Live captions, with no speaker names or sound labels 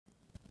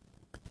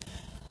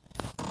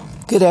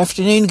Good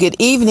afternoon, good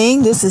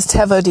evening. This is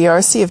Taveau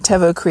DRC of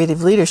Taveau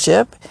Creative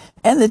Leadership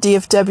and the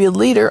DFW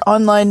Leader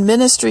Online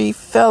Ministry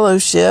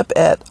Fellowship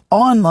at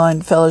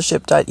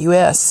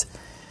onlinefellowship.us.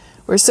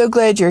 We're so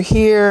glad you're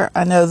here.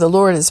 I know the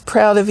Lord is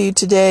proud of you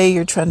today.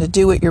 You're trying to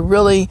do what you're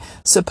really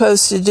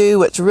supposed to do,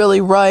 what's really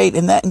right,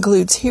 and that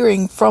includes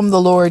hearing from the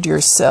Lord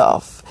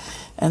yourself.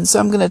 And so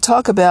I'm going to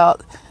talk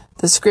about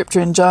the scripture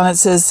in John. It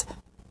says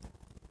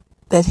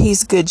that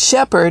he's a good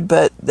shepherd,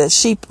 but that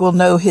sheep will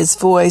know his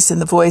voice and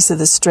the voice of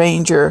the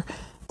stranger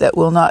that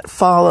will not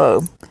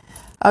follow.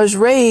 I was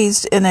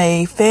raised in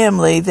a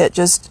family that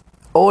just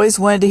always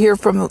wanted to hear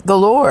from the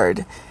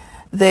Lord.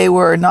 They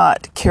were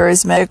not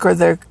charismatic or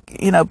they're,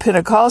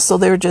 Pentecostal.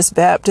 They were just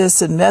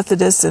Baptists and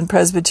Methodists and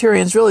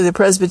Presbyterians, really the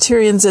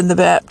Presbyterians and the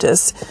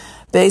Baptists,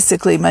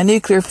 basically my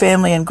nuclear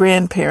family and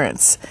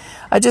grandparents.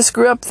 I just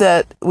grew up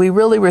that we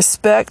really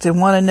respect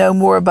and want to know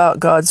more about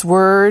God's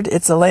Word.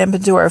 It's a lamp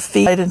unto our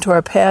feet, light unto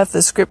our path,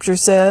 the Scripture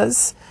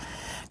says.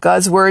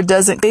 God's Word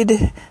doesn't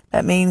fade.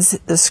 That means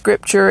the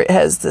Scripture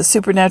has the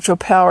supernatural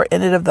power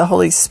in it of the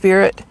Holy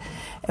Spirit,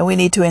 and we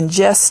need to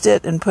ingest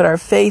it and put our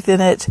faith in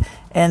it,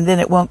 and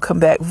then it won't come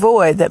back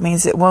void. That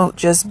means it won't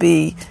just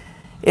be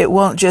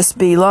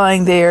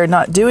lying there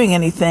not doing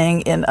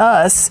anything in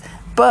us,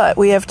 but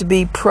we have to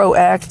be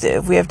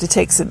proactive. We have to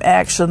take some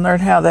action, learn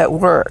how that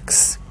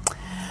works.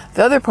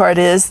 The other part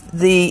is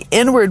the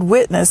inward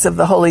witness of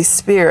the Holy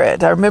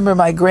Spirit. I remember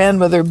my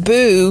grandmother,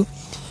 Boo,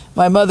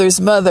 my mother's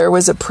mother,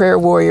 was a prayer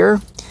warrior,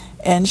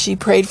 and she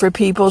prayed for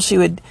people.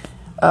 They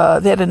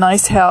had a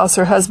nice house.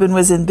 Her husband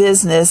was in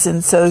business,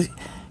 and so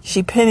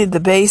she painted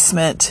the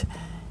basement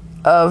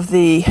of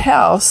the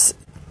house,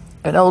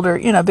 an older,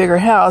 bigger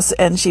house,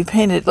 and she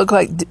painted it, looked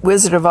like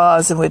Wizard of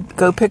Oz, and would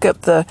go pick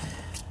up the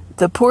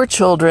poor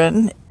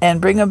children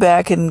and bring them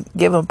back and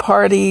give them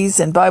parties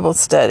and Bible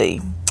study.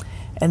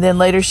 And then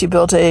later she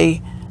built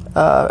a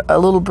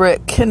little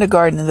brick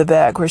kindergarten in the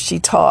back where she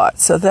taught.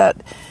 So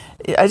that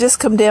I just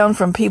come down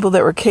from people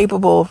that were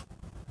capable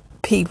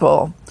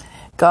people,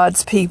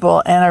 God's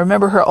people. And I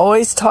remember her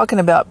always talking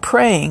about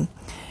praying.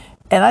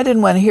 And I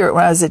didn't want to hear it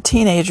when I was a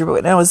teenager, but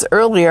when I was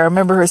earlier, I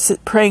remember her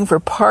praying for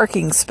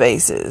parking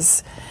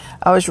spaces.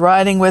 I was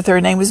riding with her.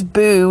 Her name was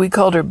Boo. We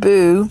called her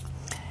Boo.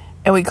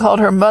 And we called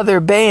her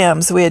Mother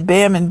Bam. So we had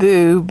Bam and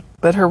Boo,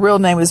 but her real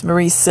name was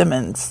Marie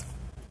Simmons.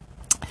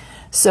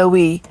 So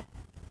we'd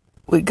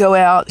go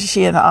out,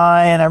 she and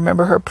I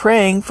remember her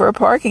praying for a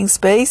parking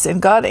space, and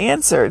God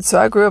answered. So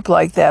I grew up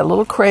like that, a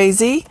little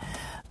crazy,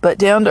 but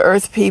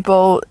down-to-earth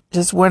people,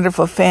 just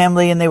wonderful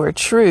family, and they were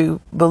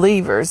true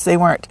believers. They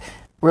weren't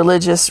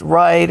religious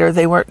right, or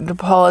they weren't into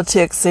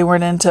politics, they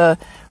weren't into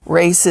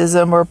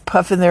racism or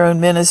puffing their own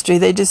ministry.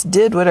 They just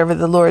did whatever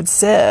the Lord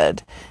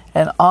said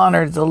and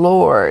honored the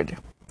Lord.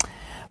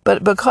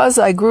 But because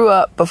I grew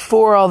up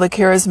before all the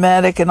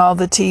charismatic and all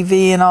the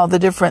TV and all the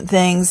different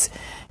things,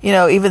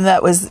 even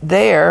that was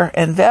there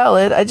and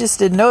valid, I just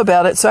didn't know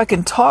about it. So I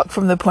can talk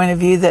from the point of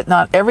view that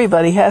not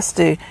everybody has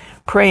to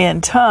pray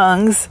in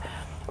tongues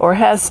or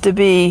has to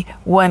be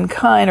one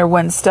kind or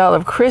one style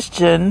of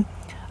Christian,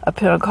 a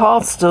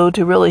Pentecostal,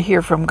 to really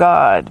hear from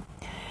God.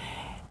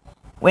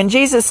 When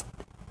Jesus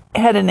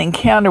had an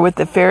encounter with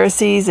the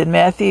Pharisees in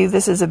Matthew,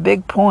 this is a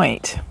big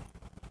point.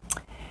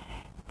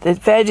 The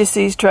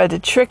Sadducees tried to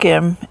trick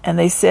him, and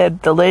they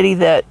said the lady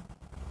that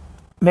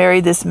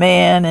married this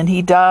man and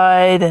he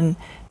died, and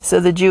so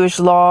the Jewish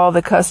law,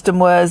 the custom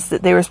was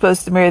that they were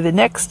supposed to marry the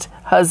next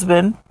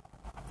husband.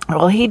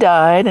 Well, he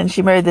died, and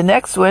she married the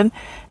next one,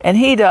 and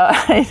he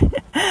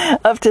died.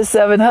 Up to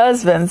 7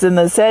 husbands. And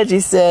the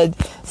Sadducees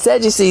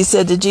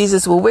said to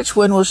Jesus, well, which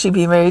one will she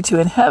be married to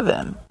in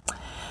heaven?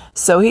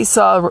 So he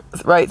saw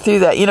right through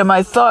that.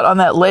 My thought on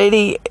that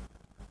lady,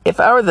 if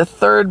I were the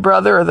 3rd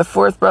brother or the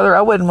 4th brother,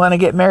 I wouldn't want to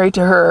get married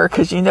to her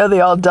because they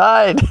all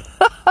died.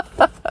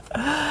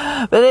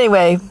 But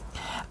anyway,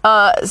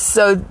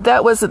 so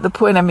that wasn't the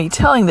point of me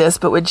telling this,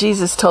 but what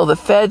Jesus told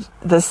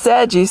the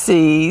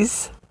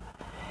Sadducees,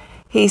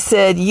 he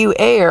said, you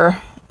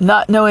err,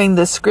 not knowing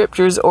the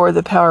scriptures or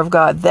the power of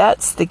God.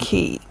 That's the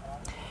key.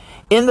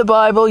 In the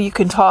Bible, you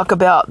can talk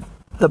about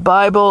the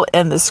Bible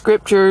and the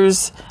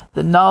scriptures,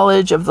 the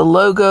knowledge of the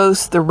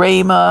Logos, the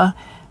Rhema,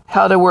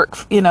 how to work,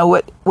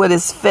 what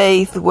is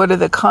faith, what are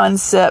the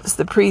concepts,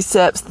 the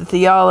precepts, the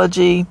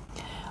theology,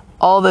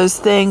 all those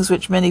things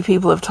which many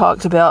people have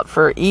talked about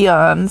for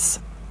eons.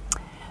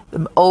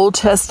 The Old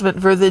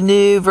Testament for the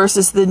New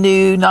versus the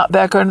New, not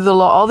back under the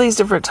law, all these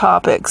different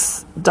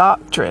topics,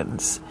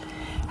 doctrines.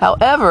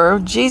 However,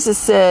 Jesus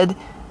said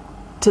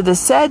to the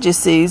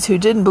Sadducees who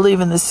didn't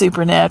believe in the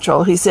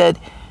supernatural, he said,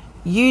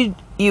 you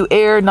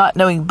err not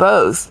knowing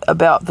both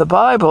about the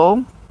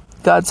Bible,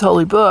 God's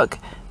holy book,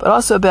 but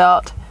also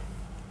about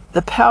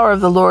the power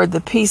of the Lord,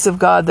 the peace of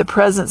God, the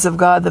presence of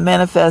God, the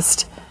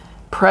manifest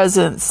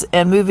presence,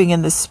 and moving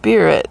in the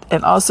Spirit,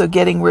 and also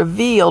getting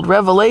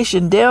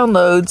revelation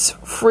downloads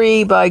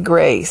free by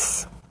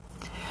grace.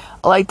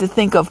 I like to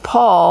think of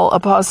Paul,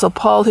 Apostle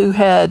Paul, who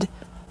had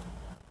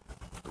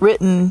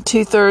written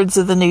 2/3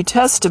 of the New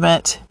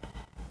Testament.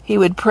 He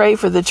would pray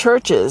for the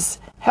churches,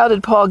 How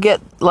did Paul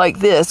get like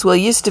this? Well,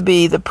 he used to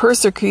be the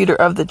persecutor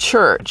of the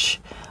church,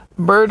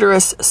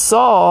 murderous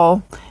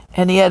Saul,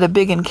 and he had a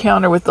big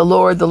encounter with the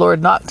Lord. The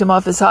Lord knocked him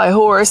off his high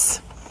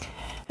horse,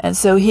 and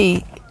so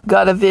he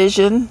got a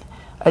vision,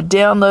 a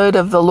download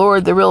of the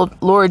Lord, the real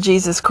Lord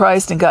Jesus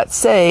Christ, and got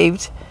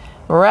saved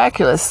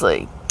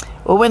miraculously.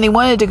 Well, when he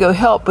wanted to go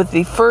help with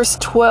the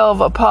first 12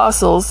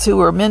 apostles who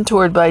were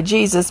mentored by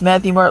Jesus,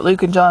 Matthew, Mark,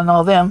 Luke, and John, and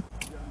all them,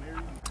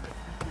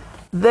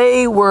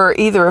 they were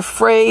either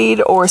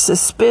afraid or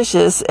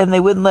suspicious, and they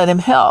wouldn't let him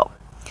help.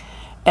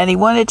 And he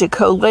wanted to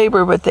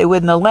co-labor, but they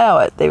wouldn't allow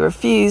it. They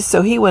refused,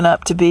 so he went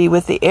up to be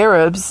with the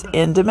Arabs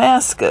in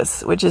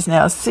Damascus, which is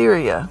now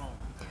Syria.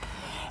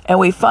 And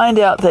we find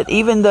out that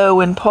even though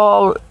when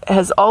Paul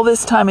has all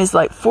this time, he's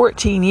like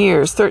 14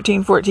 years,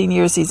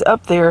 he's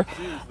up there,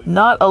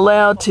 not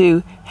allowed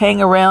to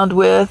hang around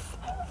with,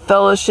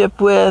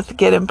 fellowship with,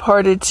 get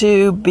imparted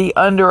to, be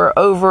under or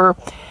over.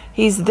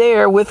 He's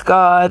there with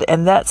God,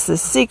 and that's the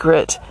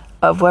secret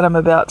of what I'm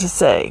about to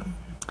say.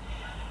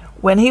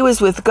 When he was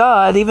with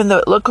God, even though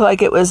it looked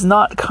like it was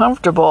not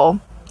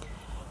comfortable,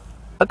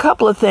 a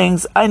couple of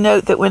things. I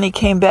note that when he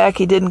came back,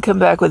 he didn't come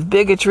back with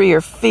bigotry or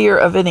fear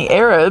of any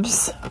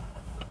Arabs.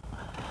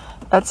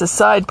 That's a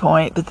side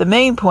point, but the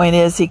main point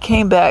is he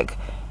came back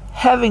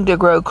having to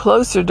grow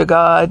closer to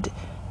God,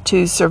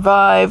 to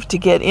survive, to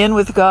get in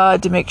with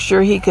God, to make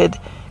sure he could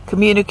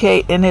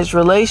communicate in his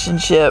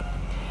relationship.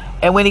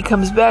 And when he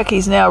comes back,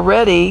 he's now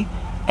ready,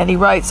 and he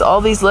writes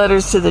all these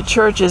letters to the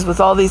churches with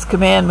all these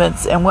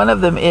commandments, and one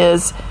of them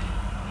is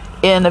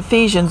in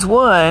Ephesians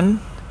 1,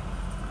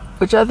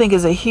 which I think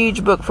is a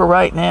huge book for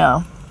right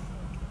now.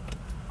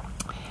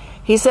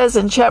 He says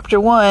in chapter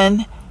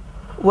 1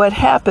 what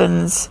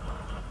happens,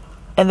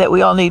 and that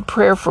we all need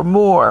prayer for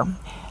more.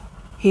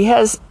 He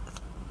has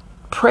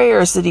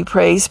prayers that he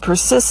prays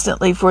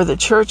persistently for the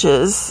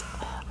churches.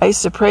 I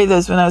used to pray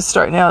those when I was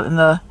starting out in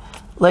the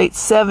late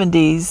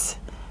 70s,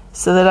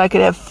 so that I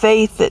could have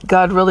faith that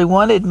God really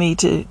wanted me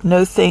to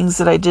know things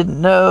that I didn't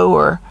know,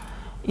 or,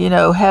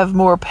 have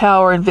more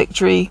power and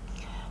victory,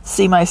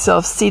 see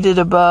myself seated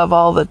above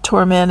all the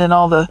torment and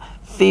all the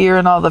fear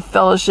and all the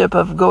fellowship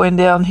of going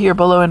down here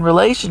below in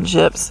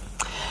relationships.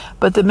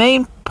 But the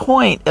main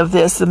point of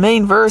this, the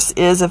main verse,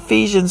 is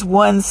Ephesians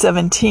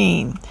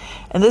 1:17.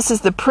 And this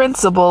is the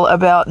principle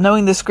about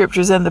knowing the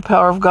scriptures and the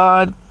power of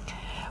God,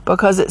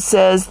 because it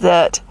says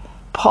that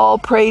Paul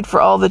prayed for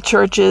all the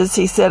churches.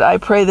 He said, I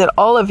pray that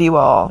all of you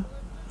all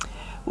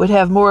would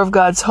have more of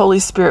God's Holy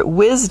Spirit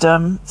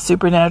wisdom,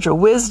 supernatural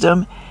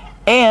wisdom,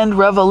 and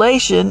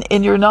revelation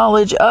in your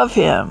knowledge of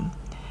Him.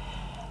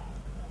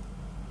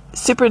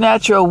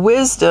 Supernatural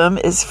wisdom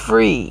is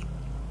free.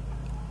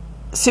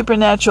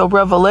 Supernatural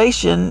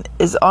revelation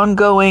is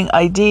ongoing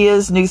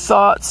ideas, new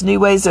thoughts,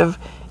 new ways of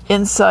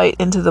insight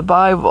into the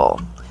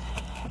Bible.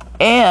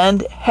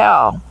 And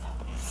how?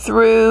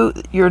 Through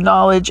your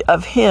knowledge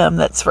of Him.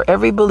 That's for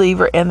every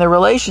believer, and the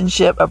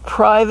relationship, a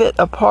private,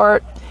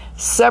 apart,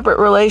 separate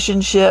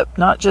relationship,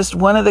 not just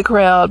one of the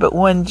crowd, but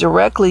one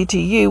directly to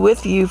you,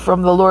 with you,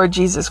 from the Lord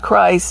Jesus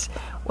Christ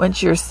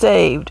once you're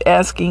saved,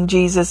 asking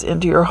Jesus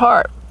into your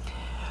heart.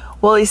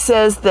 Well, he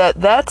says that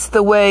that's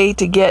the way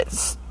to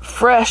get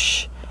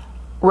fresh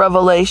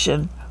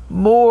revelation,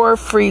 more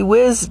free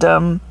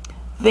wisdom.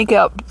 Think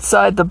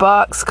outside the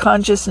box.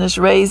 Consciousness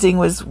raising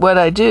was what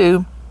I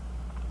do.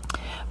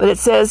 But it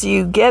says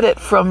you get it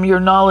from your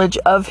knowledge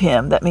of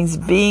Him. That means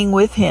being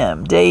with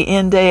Him, day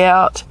in, day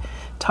out,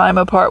 time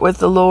apart with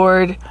the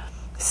Lord,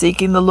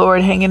 seeking the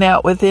Lord, hanging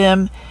out with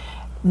Him,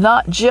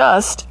 not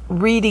just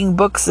reading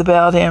books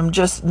about Him,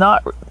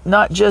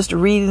 not just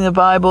reading the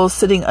Bible,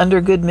 sitting under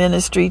good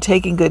ministry,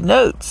 taking good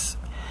notes.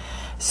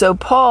 So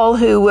Paul,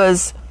 who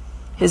was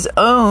his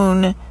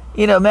own,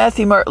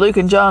 Matthew, Mark, Luke,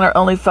 and John are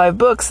only 5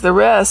 books. The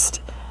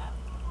rest,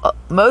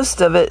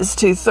 most of it is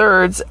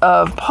 2/3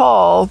 of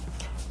Paul.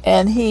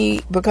 And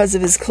he, because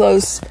of his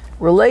close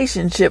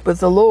relationship with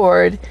the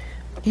Lord,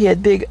 he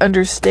had big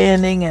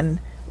understanding and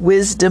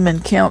wisdom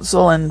and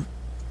counsel and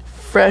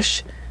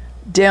fresh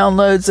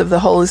downloads of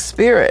the Holy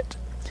Spirit.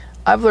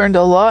 I've learned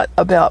a lot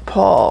about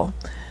Paul.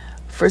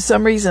 For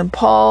some reason,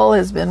 Paul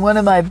has been one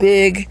of my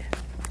big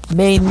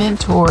main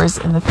mentors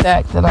in the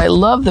fact that I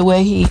love the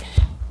way he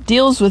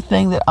deals with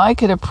things that I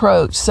could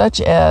approach, such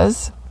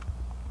as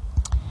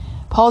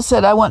Paul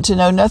said, I want to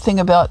know nothing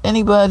about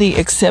anybody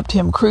except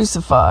Him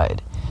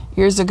crucified.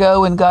 Years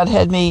ago, when God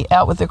had me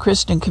out with the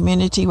Christian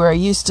community where I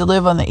used to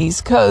live on the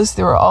East Coast,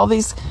 there were all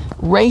these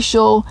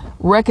racial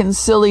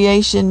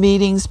reconciliation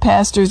meetings,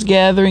 pastors'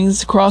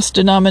 gatherings,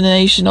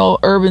 cross-denominational,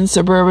 urban,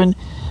 suburban,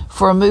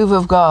 for a move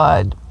of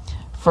God,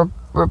 for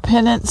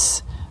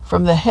repentance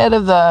from the head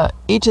of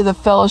each of the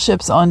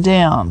fellowships on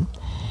down.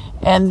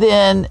 And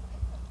then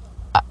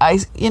I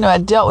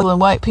dealt with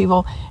white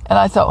people, and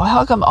I thought, well,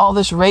 how come all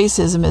this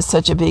racism is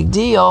such a big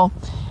deal?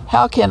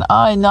 How can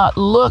I not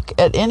look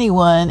at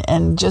anyone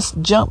and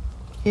just jump,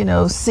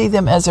 see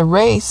them as a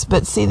race,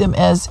 but see them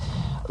as,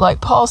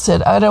 like Paul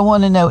said, I don't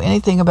want to know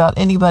anything about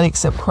anybody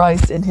except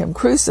Christ and Him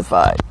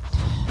crucified.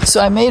 So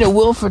I made a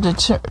willful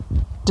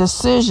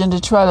decision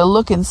to try to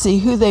look and see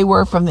who they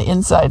were from the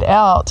inside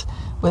out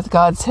with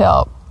God's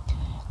help.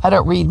 I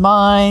don't read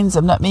minds.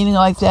 I'm not meaning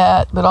like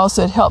that, but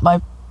also it helped.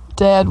 My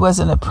dad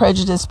wasn't a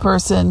prejudiced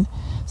person,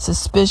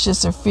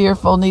 suspicious or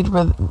fearful,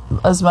 neither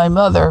was my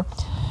mother.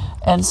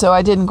 And so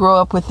I didn't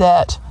grow up with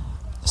that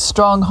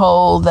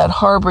stronghold, that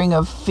harboring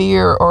of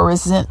fear or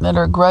resentment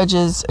or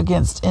grudges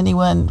against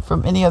anyone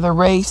from any other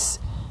race,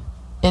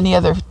 any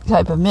other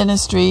type of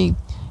ministry,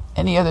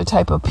 any other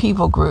type of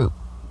people group.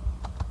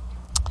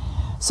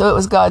 So it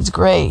was God's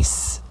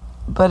grace,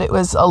 but it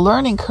was a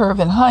learning curve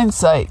in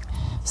hindsight.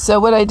 So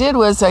what I did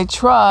was I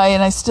try,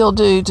 and I still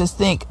do, to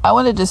think, I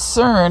want to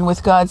discern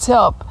with God's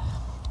help.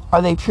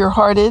 Are they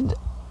pure-hearted?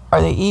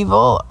 Are they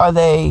evil? Are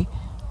they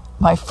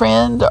my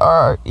friend?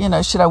 Or,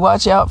 should I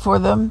watch out for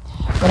them?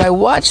 But I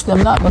watch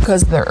them not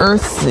because of their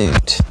earth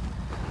suit.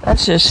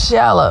 That's just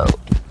shallow.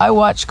 I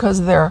watch because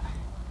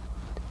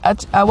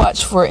I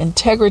watch for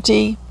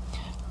integrity,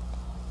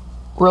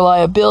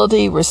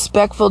 reliability,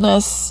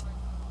 respectfulness,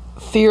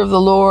 fear of the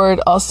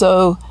Lord,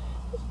 also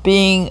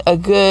being a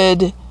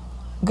good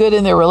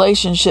in their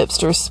relationships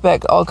to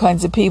respect all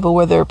kinds of people,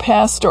 whether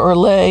pastor or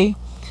lay,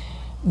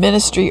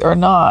 ministry or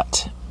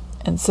not.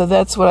 And so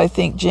that's what I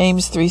think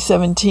James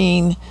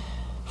 3:17,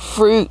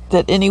 fruit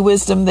that any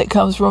wisdom that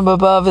comes from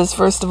above is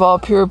first of all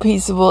pure,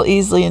 peaceable,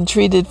 easily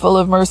entreated, full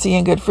of mercy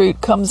and good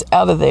fruit, comes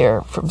out of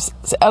there,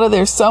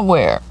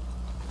 somewhere.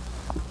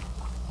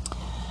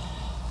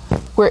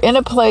 We're in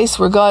a place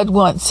where God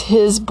wants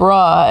his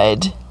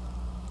bride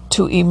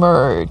to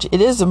emerge.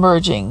 It is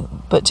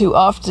emerging, but too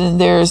often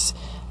there's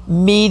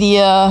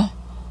media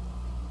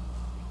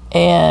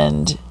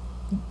and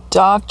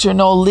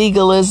doctrinal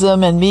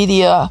legalism and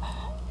media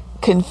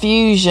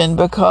confusion,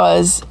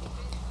 because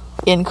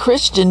in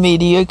Christian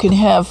media you can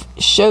have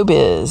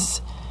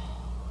showbiz,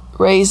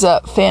 raise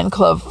up fan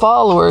club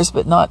followers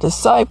but not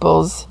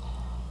disciples.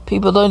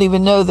 People don't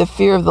even know the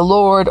fear of the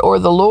Lord or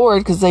the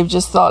Lord because they've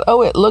just thought,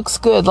 oh, it looks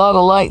good, a lot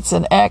of lights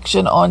and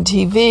action on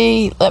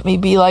TV, let me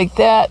be like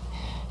that.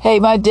 Hey,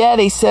 my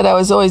daddy said I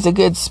was always a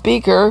good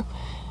speaker.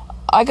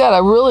 I got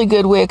a really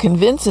good way of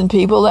convincing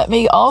people. Let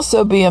me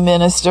also be a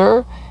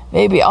minister.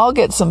 Maybe I'll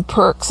get some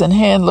perks and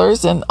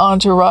handlers and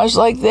entourage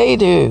like they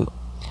do.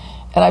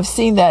 And I've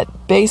seen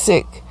that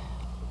basic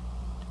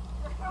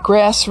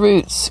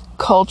grassroots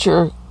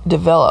culture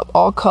develop,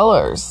 all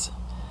colors.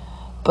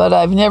 But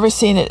I've never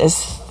seen it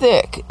as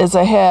thick as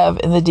I have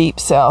in the deep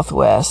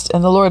Southwest.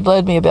 And the Lord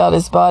led me about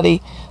his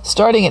body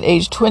starting at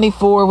age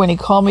 24 when he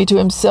called me to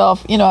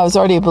himself. I was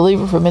already a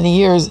believer for many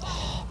years,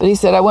 but he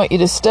said, I want you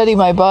to study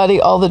my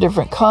body, all the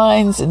different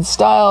kinds and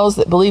styles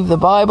that believe the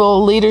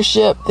Bible,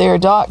 leadership, their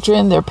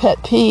doctrine, their pet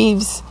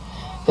peeves,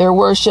 their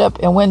worship.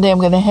 And one day I'm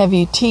going to have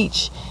you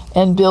teach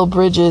and build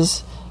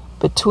bridges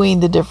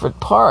between the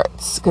different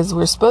parts, because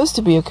we're supposed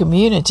to be a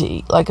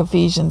community like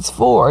Ephesians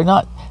 4,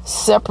 not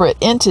separate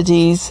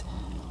entities,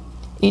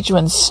 each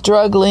one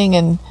struggling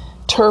and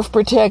turf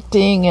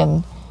protecting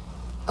and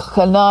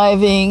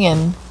conniving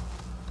and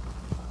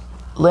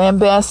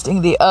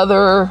lambasting the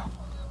other,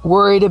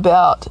 worried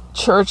about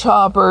church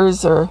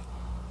hoppers or,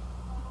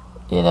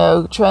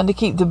 trying to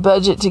keep the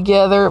budget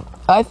together.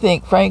 I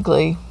think,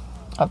 frankly,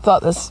 I've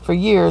thought this for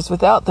years,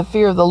 without the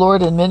fear of the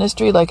Lord in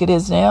ministry like it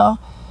is now,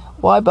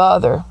 why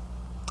bother?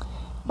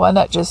 Why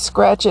not just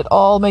scratch it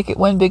all, make it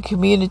one big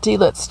community,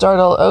 let's start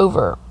all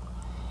over?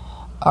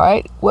 All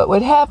right, what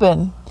would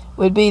happen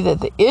would be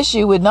that the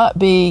issue would not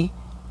be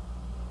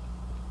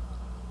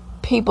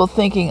people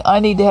thinking, I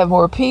need to have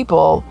more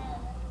people.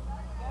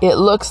 It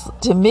looks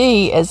to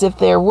me as if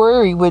their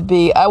worry would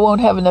be, I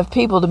won't have enough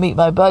people to meet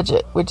my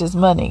budget, which is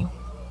money.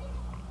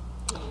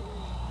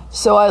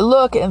 So I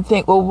look and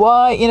think, well,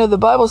 why? The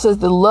Bible says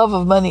the love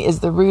of money is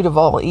the root of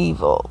all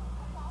evil.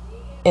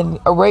 In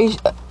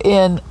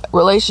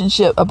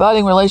relationship,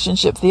 abiding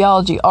relationship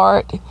theology,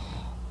 art,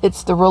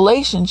 it's the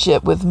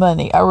relationship with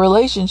money, our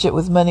relationship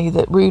with money,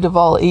 that root of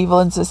all evil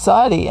in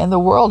society. And the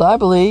world, I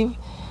believe,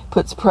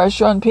 puts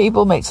pressure on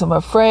people, makes them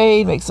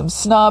afraid, makes them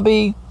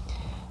snobby,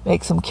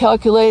 makes them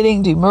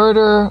calculating, do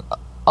murder.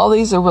 All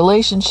these are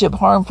relationship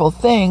harmful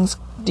things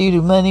due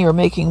to money or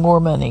making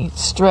more money.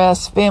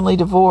 Stress, family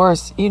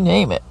divorce, you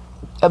name it.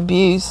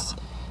 Abuse,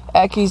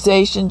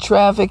 accusation,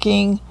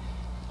 trafficking,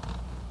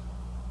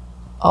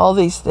 all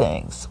these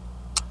things.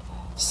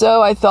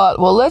 So I thought,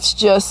 well, let's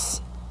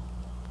just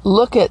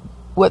look at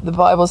what the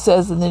Bible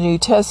says in the New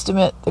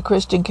Testament, the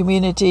Christian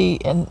community.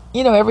 And,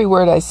 every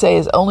word I say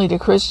is only to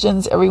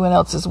Christians. Everyone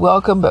else is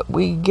welcome, but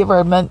we give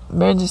our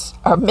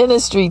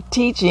ministry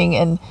teaching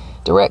and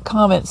direct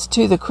comments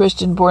to the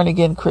Christian,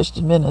 born-again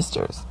Christian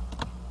ministers.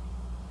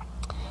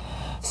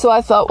 So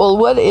I thought, well,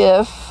 what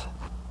if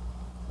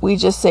we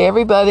just say,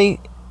 everybody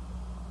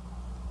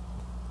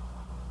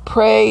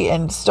pray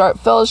and start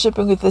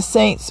fellowshipping with the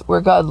saints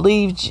where God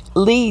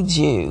leads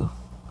you.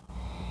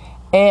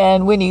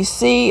 And when you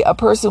see a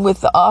person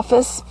with the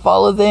office,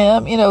 follow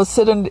them,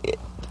 sit and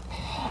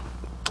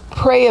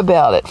pray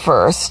about it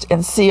first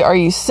and see, are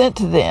you sent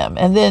to them?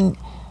 And then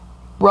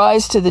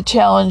rise to the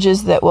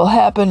challenges that will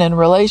happen in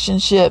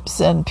relationships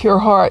and pure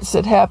hearts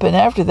that happen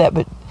after that,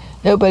 but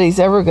nobody's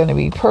ever going to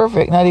be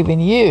perfect, not even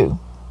you.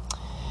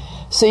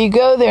 So you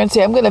go there and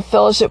say, I'm going to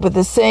fellowship with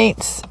the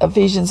saints.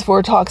 Ephesians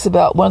 4 talks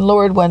about one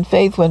Lord, one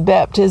faith, one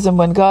baptism,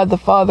 one God, the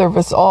Father of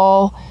us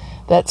all.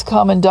 That's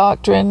common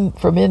doctrine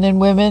for men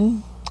and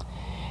women.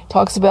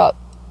 Talks about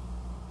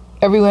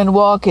everyone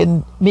walk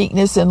in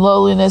meekness and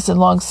lowliness and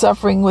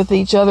long-suffering with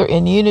each other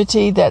in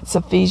unity. That's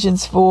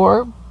Ephesians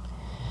 4.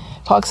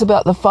 Talks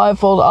about the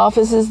fivefold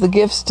offices, the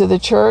gifts to the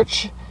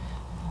church.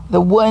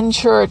 The one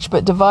church,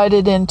 but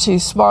divided into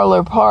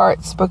smaller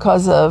parts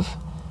because of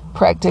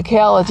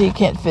practicality.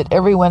 Can't fit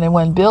everyone in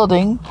one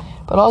building,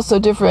 but also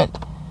different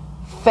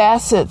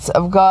facets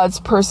of God's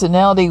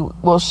personality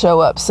will show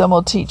up. Some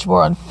will teach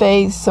more on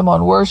faith, some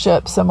on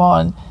worship, some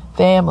on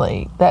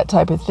family, that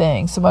type of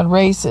thing, some on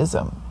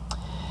racism.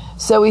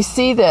 So we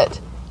see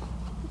that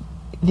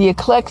the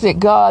eclectic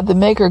God, the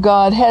maker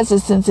God, has a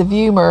sense of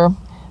humor,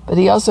 but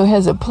he also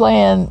has a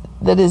plan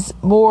that is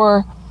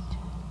more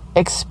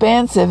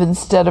expansive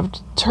instead of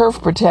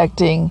turf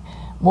protecting,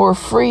 more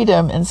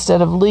freedom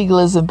instead of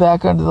legalism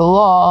back under the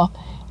law.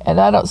 And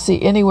I don't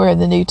see anywhere in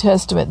the New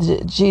Testament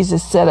that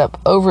Jesus set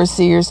up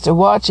overseers to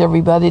watch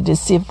everybody to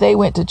see if they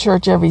went to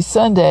church every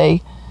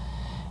Sunday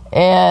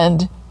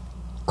and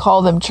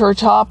call them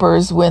church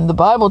hoppers, when the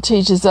Bible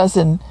teaches us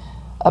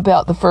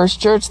about the first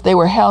church, they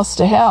were house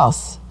to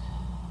house.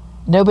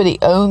 Nobody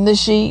owned the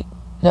sheep.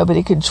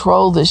 Nobody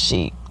controlled the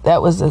sheep.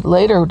 That was a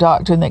later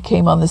doctrine that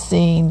came on the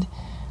scene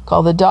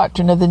called the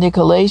doctrine of the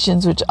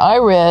Nicolaitans, which I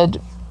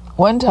read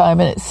one time,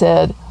 and it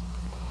said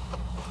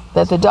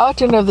that the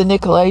doctrine of the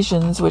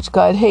Nicolaitans, which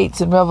God hates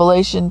in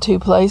Revelation 2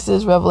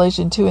 places,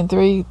 Revelation 2 and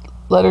 3,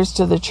 letters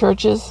to the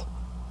churches,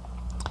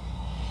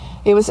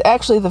 it was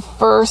actually the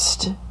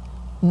first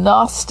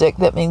Gnostic,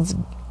 that means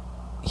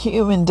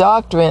human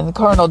doctrine,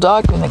 carnal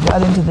doctrine, that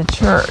got into the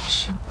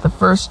church, the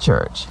first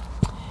church.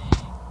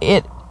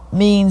 It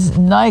means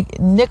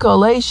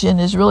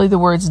Nicolaitan is really the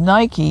words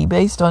Nike,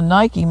 based on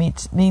Nike,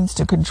 means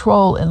to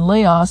control and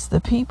laos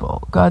the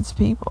people, God's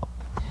people.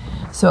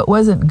 So it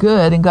wasn't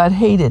good, and God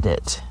hated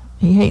it.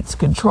 He hates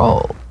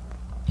control.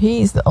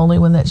 He's the only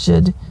one that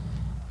should,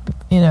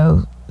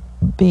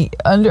 be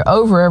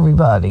over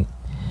everybody.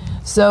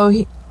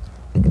 So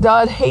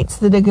God hates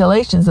the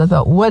Nicolaitans. I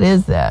thought, what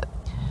is that?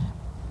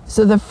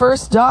 So the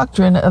first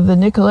doctrine of the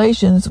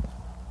Nicolaitans,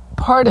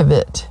 part of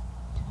it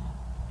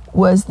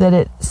was that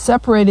it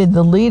separated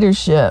the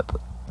leadership,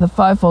 the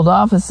fivefold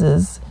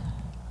offices,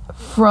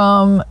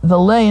 from the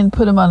lay and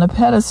put them on a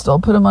pedestal,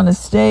 put them on a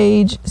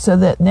stage, so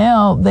that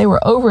now they were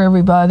over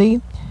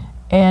everybody.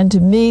 And to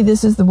me,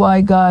 this is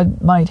why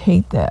God might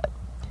hate that.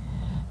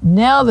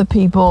 Now the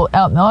people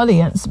out in the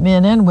audience,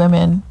 men and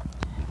women,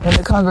 and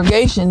the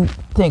congregation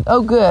think,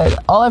 oh good,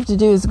 all I have to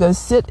do is go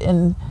sit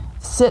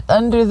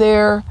under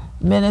their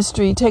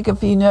ministry, take a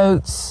few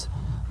notes,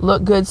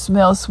 look good,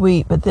 smell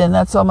sweet, but then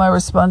that's all my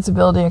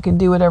responsibility. I can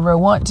do whatever I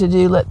want to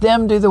do. Let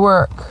them do the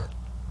work.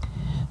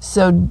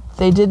 So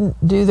they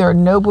didn't do their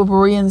noble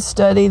Berean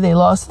study. They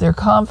lost their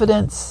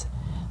confidence.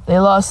 They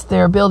lost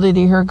their ability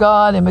to hear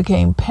God and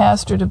became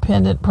pastor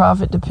dependent,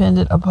 prophet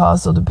dependent,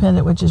 apostle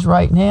dependent, which is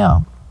right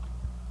now.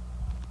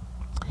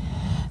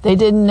 They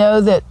didn't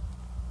know that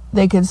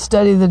they could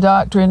study the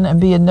doctrine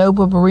and be a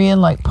noble Berean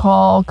like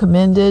Paul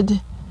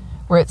commended,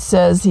 where it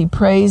says he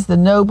praised the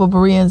noble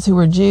Bereans who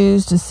were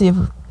Jews to see if,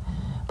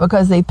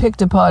 because they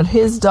picked upon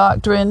his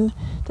doctrine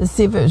to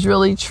see if it was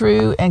really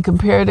true and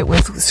compared it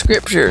with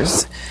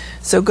scriptures.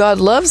 So God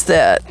loves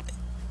that.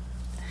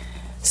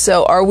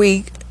 So are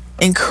we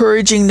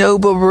encouraging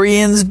noble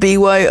Bereans,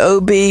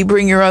 BYOB,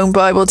 bring your own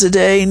Bible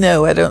today?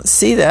 No, I don't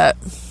see that.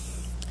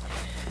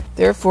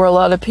 Therefore, a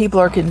lot of people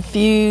are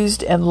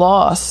confused and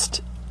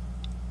lost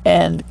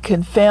and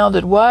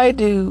confounded. Why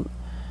did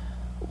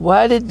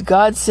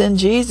God send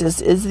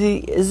Jesus? Is he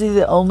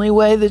the only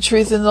way, the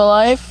truth, and the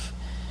life?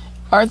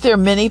 Aren't there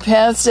many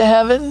paths to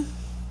heaven?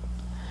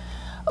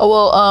 Oh,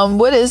 well,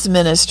 what is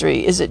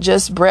ministry? Is it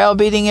just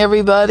browbeating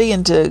everybody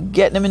into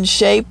getting them in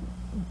shape,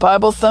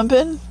 Bible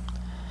thumping?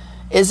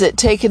 Is it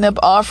taking up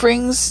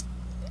offerings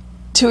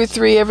 2 or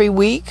 3 every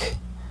week?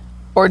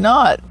 Or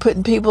not?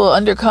 Putting people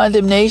under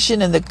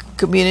condemnation in the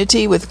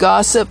community with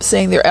gossip,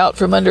 saying they're out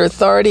from under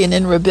authority and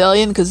in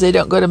rebellion because they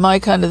don't go to my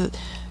kind of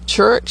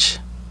church?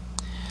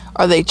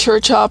 Are they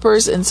church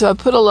hoppers? And so I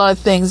put a lot of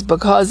things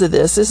because of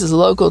this. This is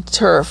local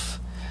turf.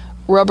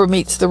 Rubber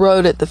meets the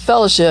road at the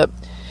fellowship.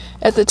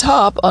 At the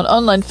top on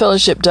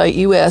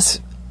onlinefellowship.us,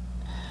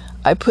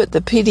 I put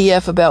the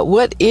PDF about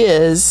what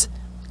is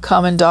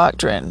common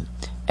doctrine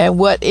and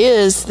what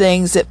is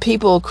things that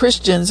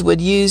Christians would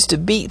use to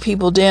beat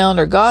people down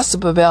or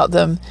gossip about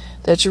them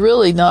that's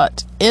really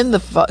not in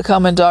the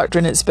common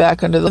doctrine. It's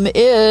back under them.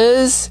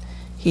 Is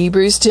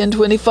Hebrews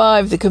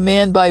 10:25, the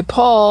command by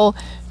Paul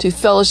to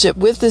fellowship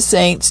with the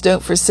saints.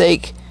 Don't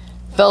forsake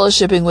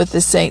fellowshipping with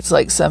the saints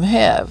like some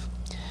have.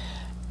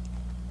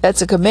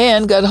 That's a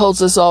command. God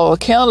holds us all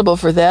accountable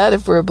for that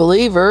if we're a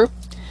believer.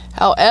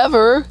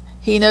 However,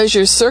 He knows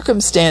your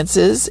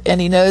circumstances,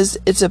 and he knows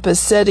it's a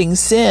besetting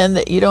sin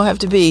that you don't have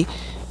to be.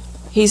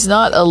 He's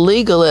not a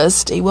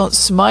legalist. He won't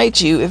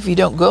smite you if you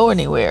don't go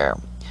anywhere.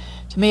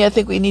 To me, I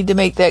think we need to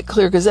make that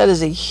clear, because that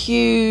is a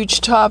huge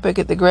topic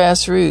at the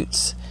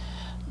grassroots.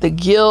 The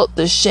guilt,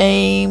 the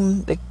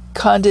shame, the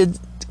condemnation,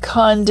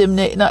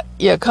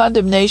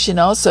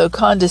 also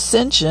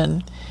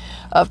condescension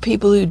of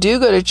people who do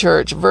go to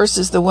church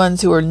versus the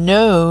ones who are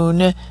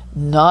known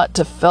not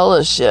to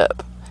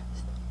fellowship.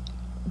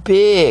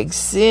 Big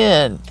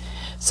sin.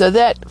 So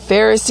that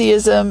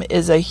Phariseeism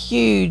is a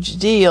huge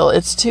deal.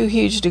 It's too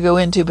huge to go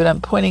into, but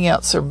I'm pointing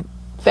out some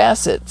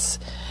facets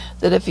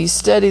that if you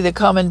study the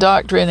common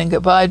doctrine and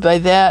abide by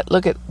that,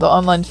 look at the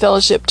online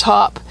fellowship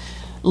top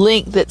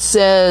link that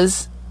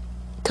says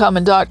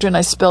common doctrine,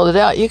 I spelled it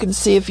out. You can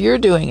see if you're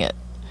doing it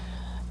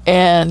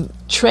and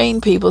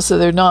train people so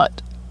they're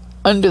not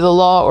under the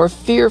law or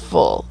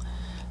fearful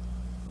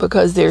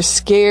because they're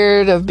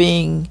scared of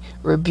being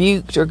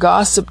rebuked or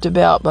gossiped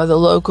about by the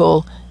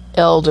local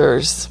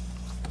elders.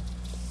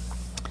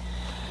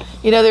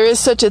 You know, there is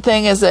such a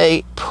thing as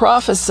a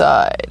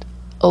prophesied,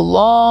 a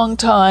long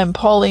time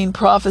Pauline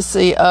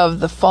prophecy of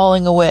the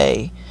falling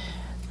away,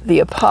 the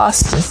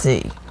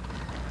apostasy.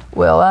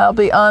 Well, I'll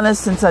be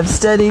honest, since I've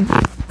studied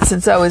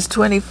since I was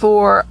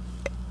 24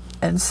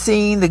 and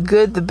seen the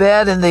good, the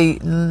bad, and the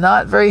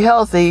not very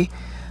healthy,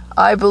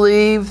 I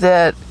believe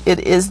that it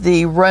is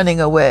the running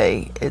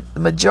away. The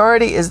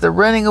majority is the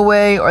running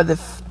away or the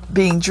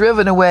being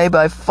driven away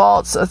by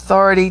false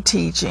authority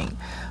teaching,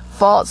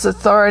 false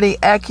authority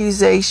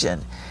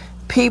accusation,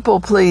 people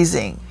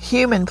pleasing,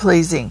 human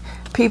pleasing,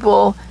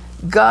 people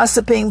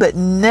gossiping but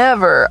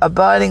never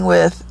abiding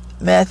with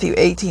Matthew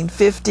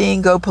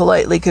 18:15. Go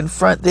politely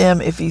confront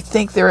them if you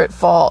think they're at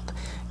fault.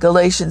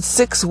 Galatians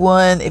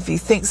 6:1. If you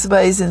think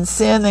somebody's in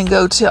sin, then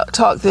go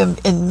talk them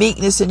in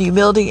meekness and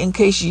humility in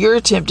case you're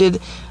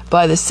tempted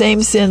by the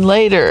same sin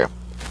later.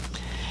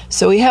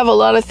 So we have a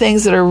lot of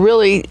things that are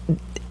really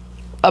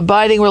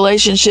abiding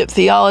relationship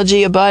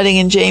theology, abiding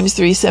in James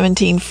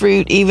 3:17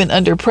 fruit, even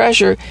under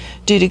pressure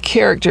due to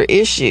character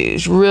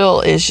issues,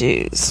 real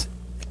issues.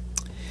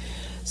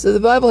 So the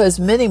Bible has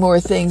many more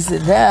things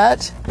than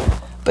that,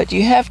 but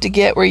you have to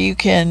get where you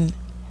can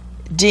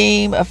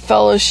deem a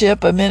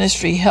fellowship, a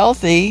ministry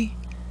healthy,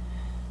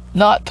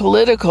 not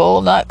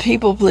political, not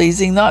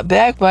people-pleasing, not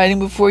backbiting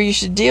before you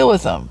should deal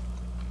with them.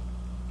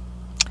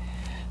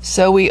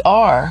 So we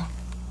are.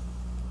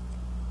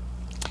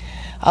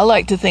 I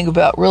like to think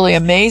about really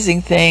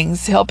amazing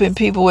things, helping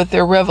people with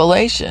their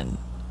revelation,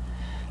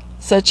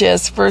 such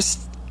as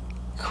 1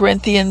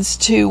 Corinthians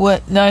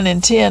 2:9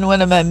 and 10,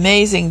 one of my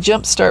amazing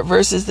jumpstart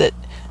verses that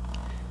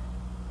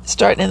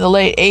starting in the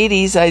late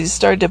 80s, I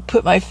started to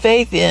put my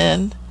faith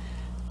in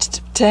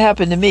to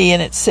happen to me,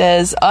 and it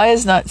says, eye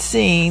has not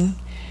seen,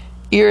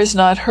 ear has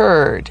not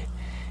heard,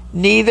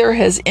 neither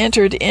has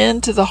entered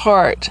into the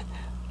heart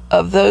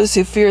of those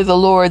who fear the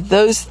Lord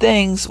those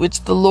things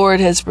which the Lord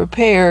has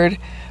prepared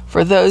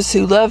for those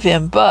who love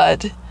him,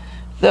 but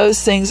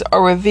those things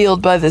are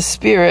revealed by the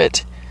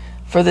Spirit,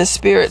 for the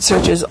Spirit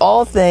searches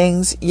all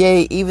things,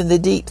 yea, even the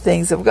deep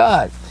things of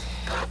God.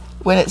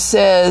 When it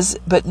says,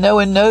 but no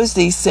one knows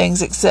these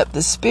things except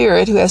the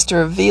Spirit, who has to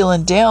reveal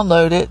and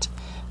download it,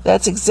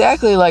 that's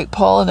exactly like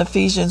Paul in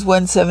Ephesians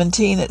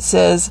 1:17. It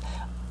says,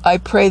 I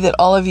pray that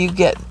all of you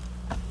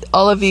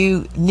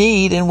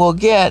need and will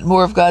get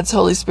more of God's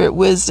Holy Spirit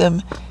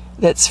wisdom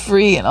that's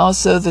free, and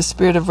also the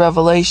spirit of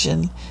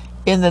revelation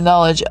in the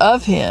knowledge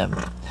of him,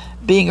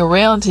 being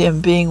around him,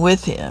 being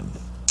with him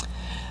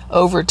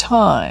over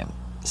time.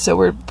 So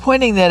we're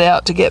pointing that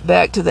out to get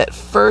back to that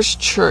first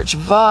church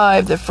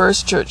vibe, the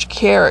first church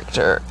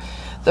character,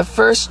 the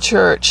first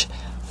church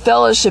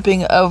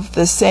fellowshipping of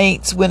the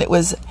saints when it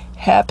was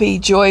happy,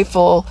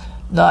 joyful,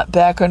 not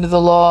back under the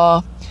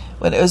law,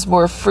 when it was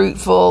more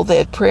fruitful. They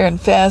had prayer and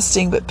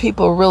fasting, but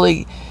people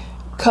really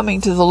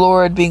coming to the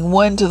Lord, being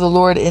won to the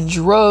Lord in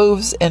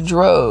droves and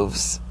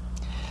droves.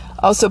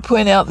 Also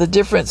point out the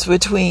difference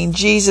between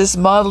Jesus,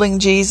 modeling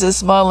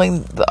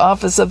the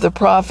office of the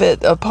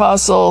prophet,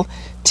 apostle,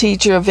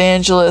 teacher,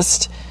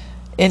 evangelist,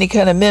 any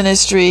kind of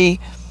ministry,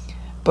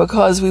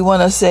 because we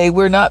want to say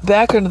we're not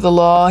back under the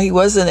law. He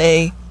wasn't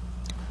a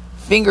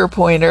finger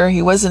pointer.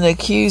 He wasn't an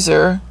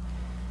accuser.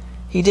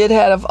 He did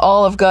have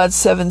all of God's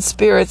 7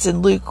 spirits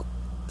in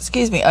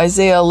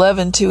Isaiah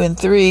 11:2 and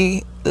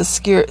 3, the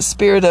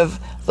spirit of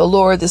the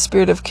Lord, the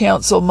spirit of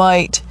counsel,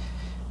 might,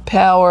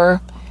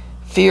 power,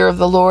 fear of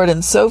the Lord,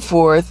 and so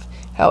forth.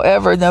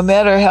 However, no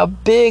matter how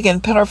big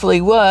and powerful he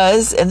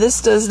was, and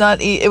this does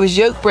not, it was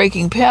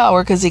yoke-breaking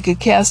power because he could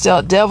cast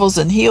out devils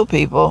and heal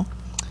people,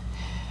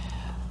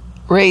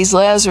 raise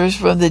Lazarus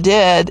from the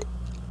dead,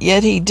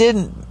 yet he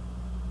didn't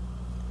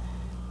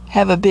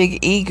have a big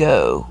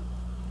ego.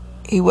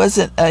 He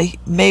wasn't a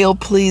male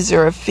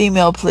pleaser, a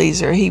female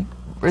pleaser. He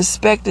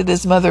respected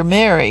his mother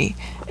Mary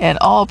and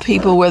all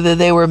people, whether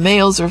they were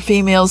males or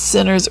females,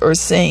 sinners or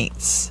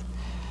saints,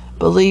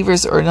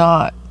 believers or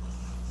not.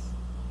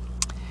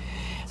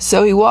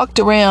 So he walked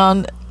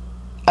around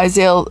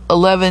Isaiah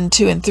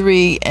 11:2 and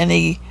 3, and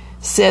he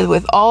said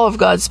with all of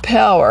God's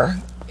power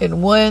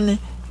in one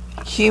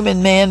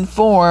human man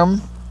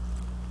form.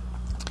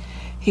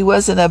 He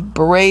wasn't a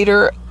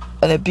berater,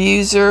 an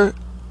abuser.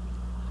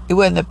 He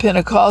wasn't a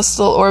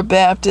Pentecostal or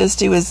Baptist.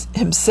 He was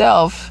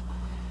himself.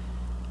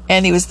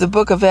 And he was the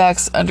book of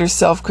Acts under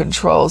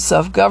self-control,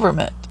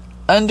 self-government,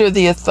 under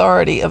the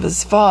authority of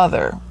his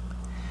Father.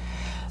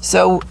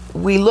 So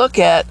we look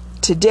at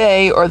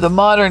today, or the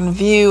modern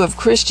view of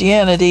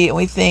Christianity, and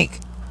we think,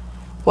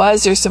 why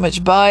is there so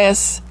much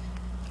bias?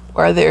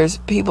 Or there's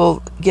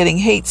people getting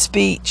hate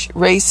speech,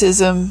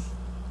 racism,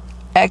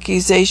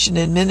 accusation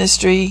in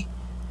ministry.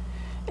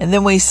 And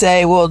then we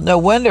say, well, no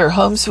wonder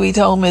Home Sweet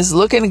Home is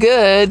looking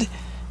good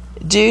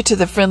due to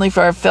the Friendly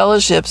Fire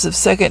Fellowships of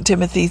 2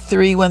 Timothy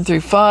 3, 1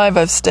 through 5.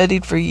 I've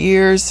studied for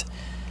years.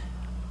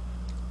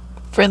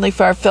 Friendly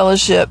Fire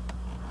Fellowship.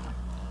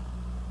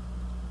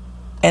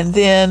 And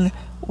then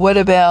what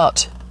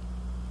about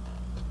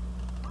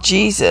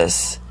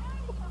Jesus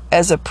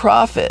as a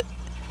prophet?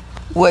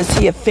 Was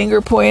he a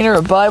finger pointer,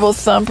 a Bible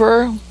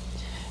thumper?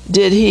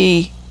 Did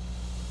he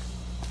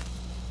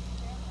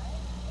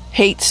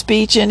hate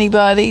speech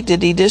anybody?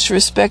 Did he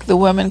disrespect the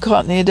woman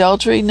caught in the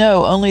adultery?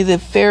 No, only the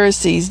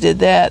Pharisees did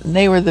that, and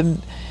they were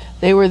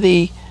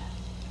the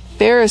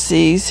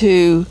Pharisees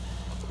who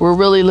were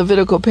really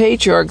Levitical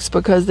patriarchs,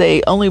 because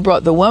they only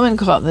brought the woman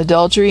caught in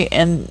adultery,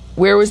 and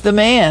where was the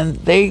man?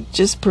 They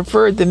just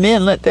preferred the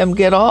men, let them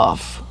get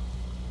off.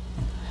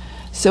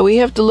 So we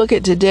have to look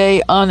at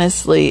today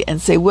honestly and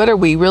say, what are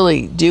we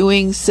really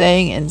doing,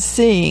 saying, and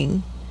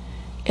seeing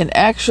in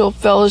actual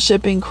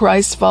fellowshipping,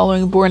 Christ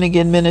following, born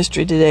again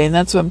ministry today? And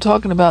that's what I'm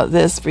talking about,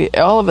 this for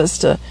all of us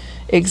to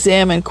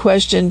examine,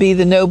 question, be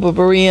the noble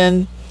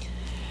Berean,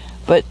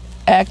 but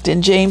act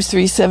in James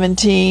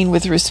 3:17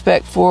 with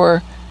respect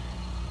for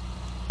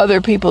other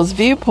people's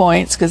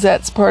viewpoints, because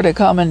that's part of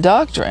common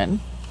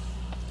doctrine.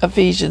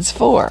 Ephesians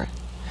 4.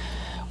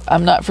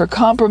 I'm not for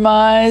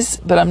compromise,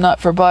 but I'm not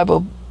for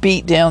Bible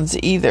beatdowns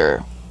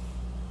either.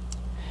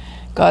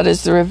 God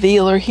is the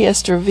revealer. He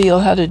has to reveal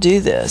how to do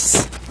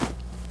this.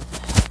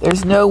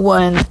 There's no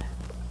one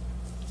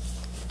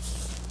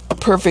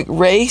perfect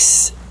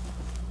race.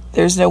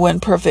 There's no one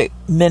perfect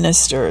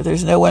minister.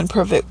 There's no one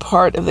perfect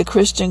part of the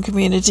Christian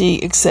community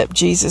except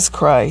Jesus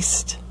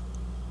Christ.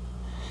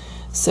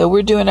 So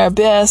we're doing our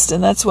best,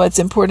 and that's why it's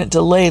important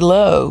to lay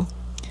low.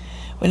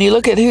 When you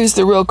look at who's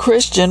the real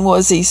Christian,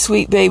 was he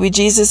sweet baby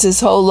Jesus his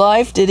whole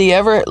life? Did he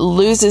ever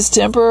lose his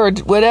temper or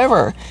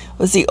whatever?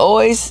 Was he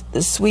always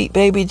the sweet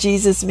baby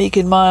Jesus, meek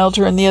and mild,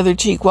 turn the other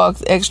cheek, walk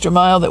the extra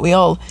mile that we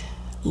all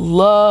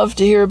love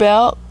to hear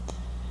about?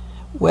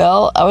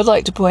 Well, I would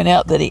like to point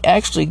out that he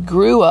actually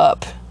grew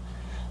up.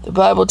 The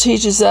Bible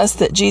teaches us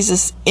that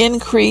Jesus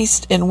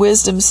increased in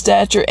wisdom,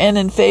 stature, and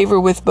in favor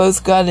with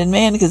both God and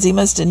man, because he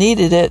must have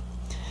needed it.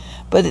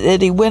 But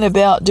that he went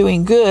about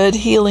doing good,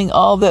 healing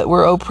all that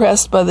were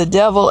oppressed by the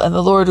devil, and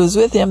the Lord was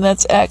with him.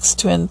 That's Acts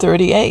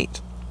 10:38.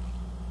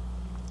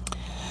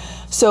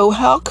 So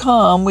how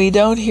come we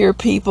don't hear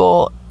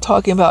people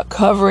talking about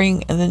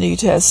covering in the New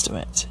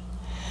Testament?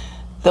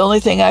 The only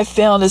thing I've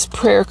found is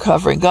prayer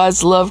covering.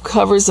 God's love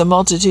covers a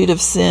multitude of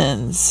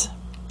sins.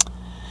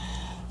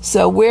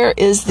 So where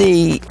is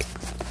the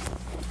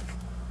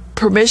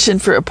permission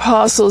for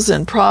apostles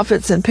and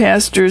prophets and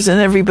pastors and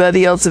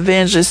everybody else,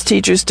 evangelists,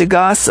 teachers, to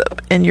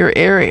gossip in your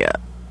area?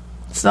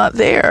 It's not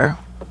there.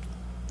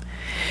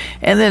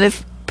 And then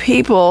if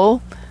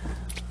people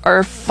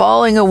are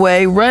falling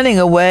away, running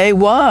away,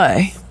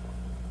 why?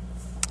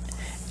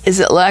 Is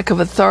it lack of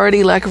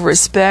authority, lack of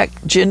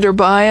respect, gender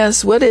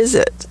bias? What is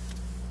it?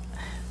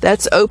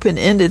 That's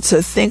open-ended,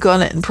 so think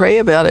on it and pray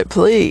about it,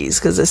 please,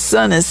 because the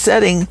sun is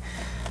setting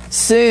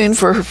soon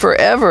for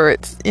forever.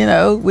 It's,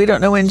 we don't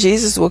know when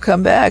Jesus will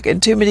come back,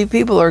 and too many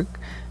people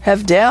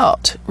have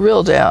doubt,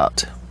 real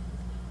doubt.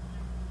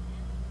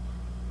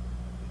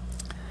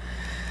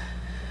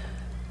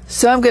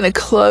 So I'm going to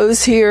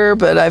close here,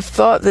 but I've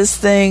thought this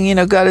thing,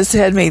 God has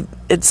had me,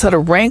 it sort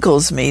of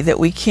rankles me that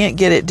we can't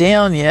get it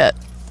down yet,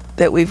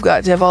 that we've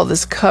got to have all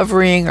this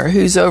covering or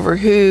who's over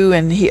who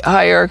and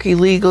hierarchy,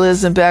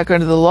 legalism, back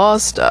under the law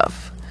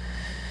stuff.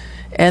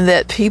 And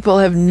that people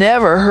have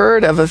never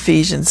heard of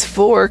Ephesians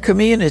 4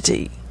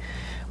 community.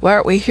 Why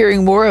aren't we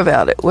hearing more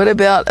about it? What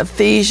about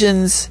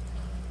Ephesians?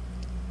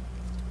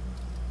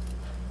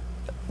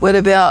 What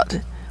about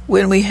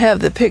when we have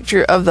the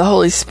picture of the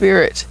Holy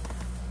Spirit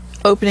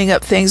opening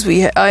up things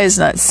eye has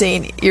not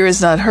seen, ear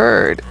has not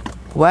heard?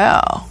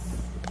 Wow.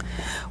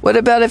 What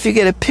about if you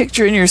get a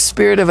picture in your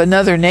spirit of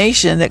another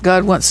nation that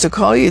God wants to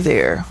call you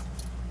there?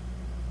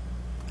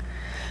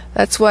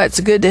 That's why it's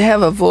good to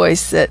have a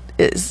voice that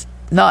is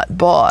not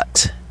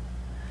bought.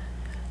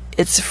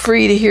 It's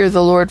free to hear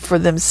the Lord for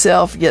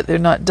themselves, yet they're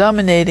not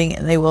dominating,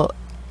 and they will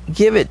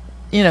give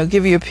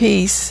you a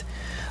piece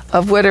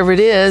of whatever it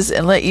is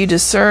and let you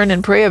discern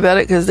and pray about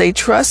it, because they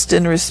trust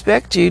and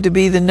respect you to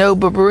be the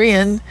noble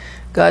Berean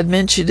God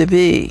meant you to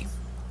be.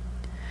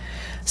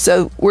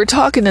 So we're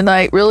talking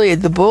tonight, really,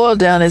 the boil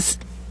down is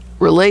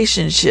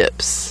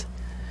relationships.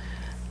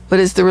 What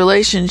is the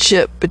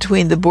relationship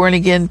between the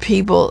born-again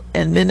people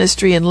and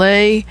ministry and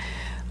lay?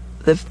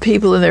 The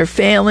people and their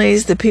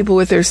families, the people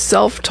with their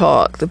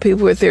self-talk, the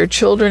people with their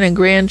children and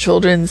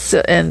grandchildren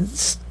and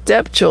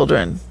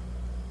stepchildren.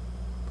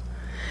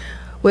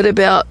 What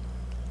about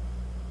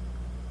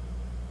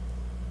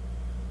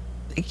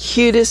the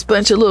cutest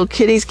bunch of little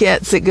kitty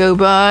cats that go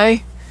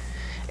by,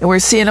 and we're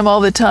seeing them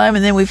all the time,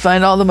 and then we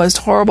find all the most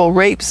horrible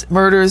rapes,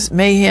 murders,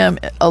 mayhem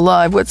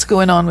alive? What's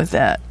going on with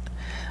that?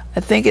 I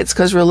think it's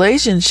because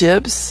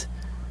relationships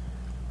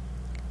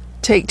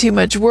take too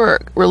much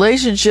work.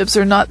 Relationships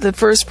are not the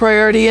first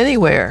priority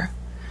anywhere.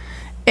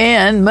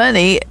 And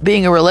money,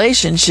 being a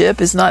relationship,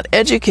 is not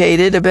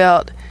educated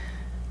about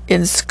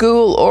in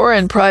school or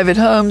in private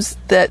homes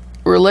that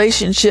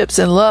relationships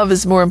and love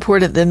is more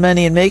important than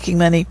money and making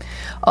money.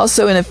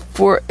 Also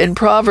in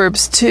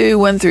Proverbs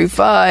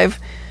 2:1-5,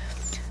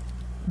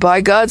 by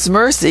God's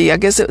mercy, I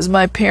guess it was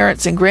my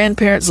parents and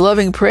grandparents'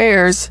 loving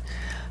prayers,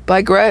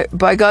 by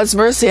God's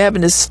mercy, I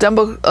happened to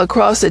stumble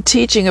across a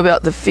teaching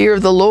about the fear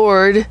of the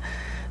Lord,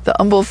 the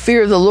humble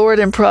fear of the Lord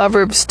in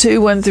Proverbs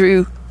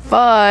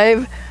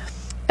 2:1-5,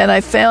 and I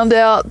found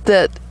out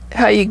that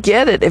how you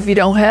get it if you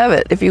don't have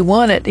it. If you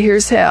want it,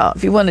 here's how.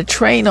 If you want to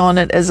train on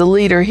it as a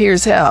leader,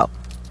 here's how.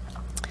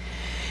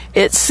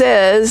 It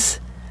says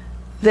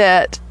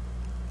that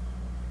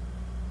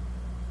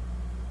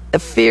the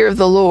fear of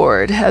the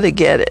Lord, how to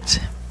get it.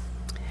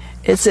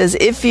 It says,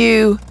 if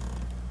you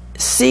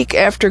seek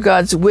after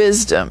God's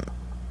wisdom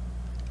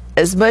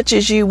as much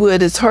as you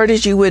would, as hard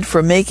as you would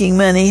for making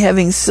money,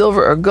 having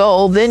silver or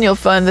gold, then you'll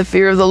find the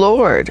fear of the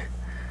Lord.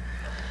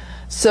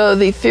 So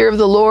the fear of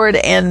the Lord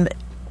and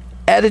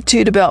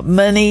attitude about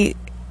money,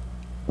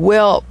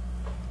 well,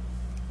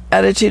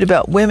 attitude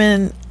about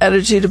women,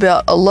 attitude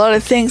about a lot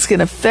of things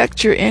can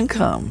affect your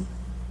income.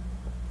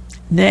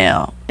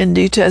 Now, in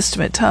New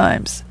Testament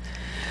times,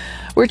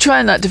 we're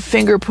trying not to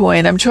finger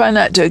point. I'm trying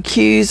not to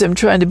accuse. I'm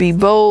trying to be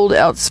bold,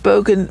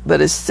 outspoken, but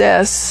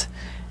assess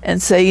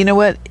and say, you know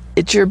what?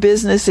 It's your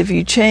business if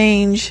you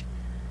change.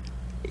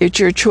 It's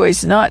your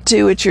choice not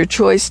to. It's your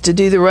choice to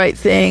do the right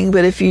thing.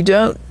 But if you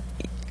don't,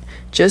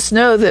 just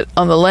know that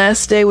on the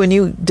last day when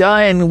you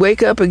die and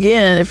wake up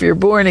again, if you're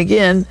born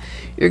again,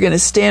 you're going to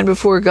stand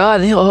before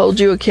God and He'll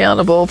hold you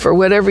accountable for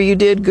whatever you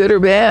did, good or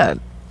bad.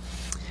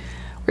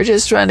 We're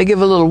just trying to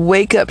give a little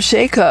wake up,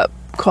 shake up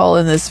call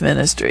in this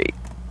ministry.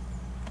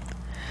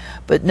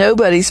 But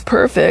nobody's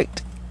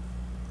perfect,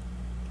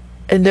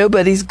 and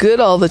nobody's good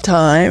all the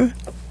time.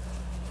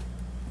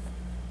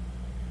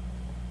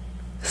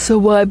 So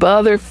why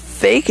bother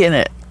faking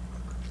it?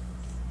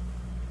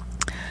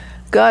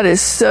 God is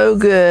so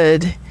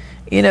good.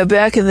 You know,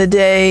 back in the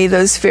day,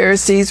 those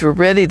Pharisees were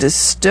ready to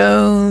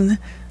stone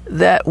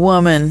that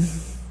woman.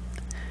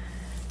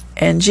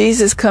 And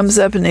Jesus comes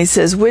up and He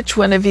says, which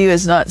one of you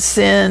has not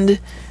sinned?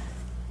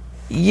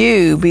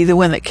 You be the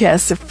one that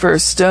casts the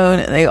first stone.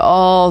 And they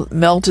all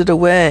melted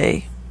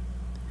away.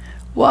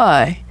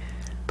 Why?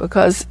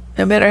 Because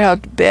no matter how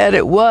bad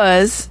it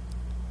was,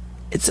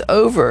 it's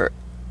over.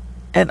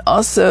 And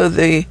also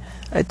the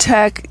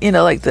attack, you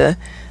know, like the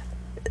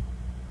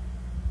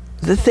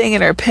thing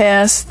in our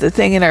past, the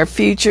thing in our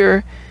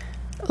future,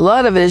 a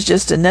lot of it is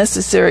just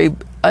a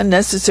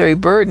unnecessary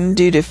burden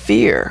due to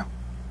fear.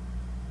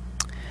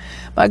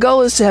 My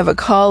goal is to have a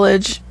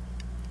college,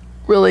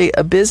 really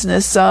a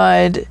business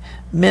side,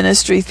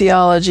 ministry,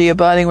 theology,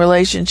 abiding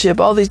relationship,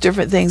 all these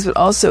different things, but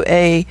also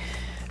a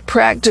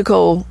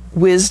practical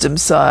wisdom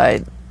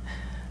side,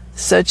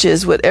 such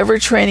as whatever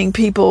training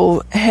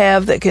people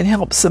have that can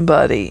help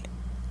somebody,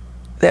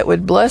 that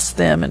would bless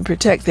them and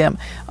protect them.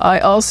 I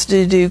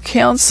also do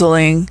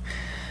counseling,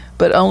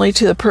 but only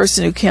to the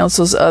person who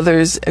counsels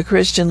others, a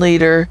Christian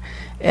leader.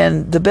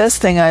 And the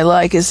best thing I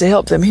like is to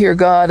help them hear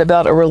God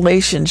about a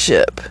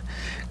relationship.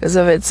 Because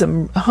I've had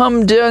some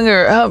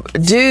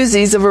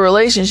doozies of a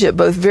relationship,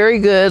 both very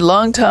good,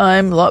 long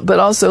time, but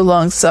also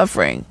long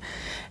suffering.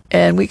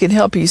 And we can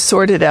help you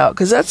sort it out,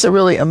 because that's a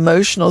really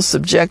emotional,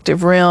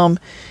 subjective realm.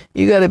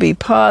 You got to be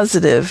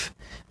positive,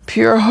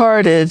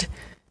 pure-hearted,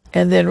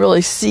 and then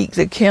really seek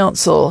the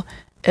counsel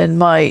and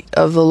might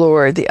of the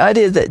Lord. The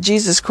idea that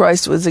Jesus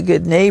Christ was a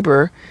good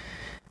neighbor,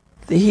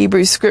 the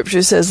Hebrew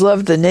scripture says,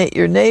 love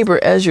your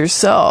neighbor as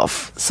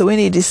yourself. So we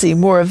need to see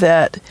more of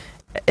that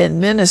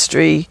in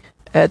ministry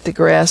at the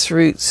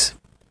grassroots.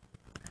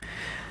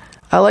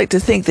 I like to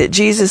think that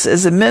Jesus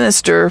as a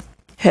minister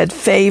had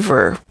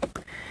favor,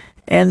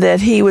 and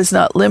that He was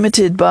not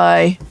limited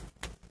by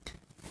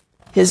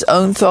His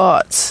own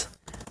thoughts.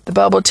 The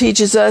Bible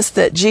teaches us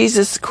that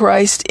Jesus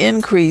Christ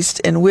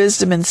increased in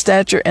wisdom and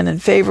stature and in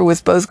favor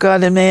with both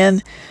God and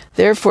man.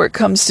 Therefore, it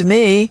comes to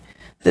me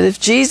that if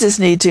Jesus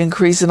needs to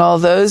increase in all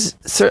those,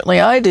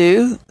 certainly I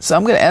do. So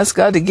I'm going to ask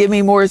God to give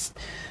me more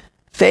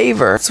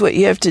favor. That's what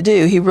you have to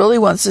do. He really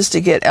wants us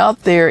to get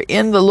out there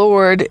in the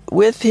Lord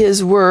with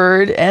His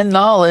word and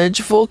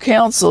knowledge, full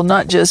counsel,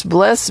 not just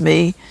bless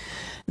me,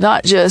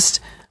 not just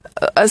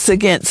us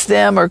against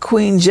them or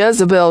Queen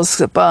Jezebel's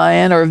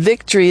spying or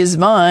victory is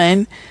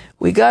mine.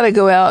 We got to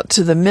go out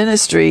to the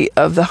ministry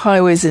of the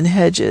highways and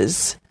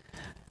hedges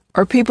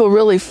Are people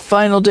really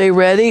final day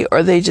ready, or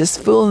are they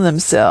just fooling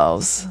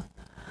themselves?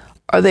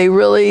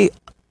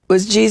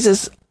 Was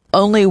Jesus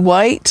only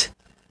white,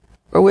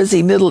 or was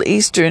he Middle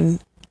Eastern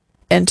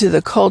and to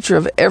the culture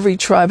of every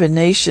tribe and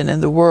nation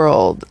in the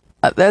world?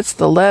 That's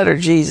the latter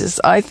Jesus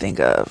I think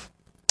of.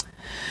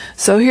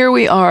 So here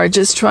we are,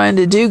 just trying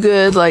to do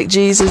good like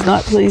Jesus,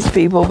 not please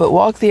people, but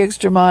walk the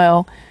extra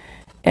mile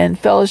and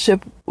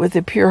fellowship with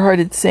the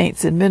pure-hearted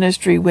saints in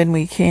ministry when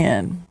we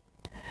can.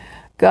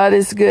 God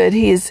is good.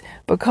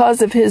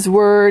 Because of his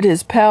word,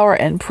 his power,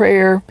 and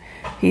prayer,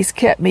 he's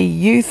kept me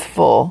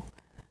youthful,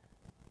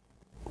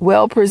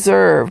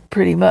 well-preserved,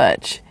 pretty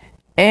much,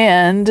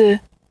 and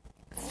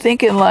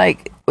thinking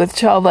with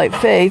childlike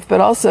faith, but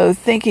also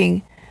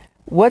thinking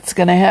what's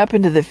going to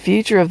happen to the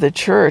future of the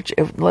church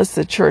unless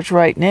the church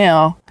right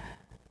now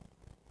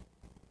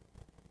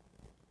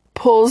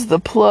pulls the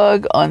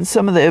plug on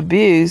some of the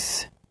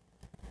abuse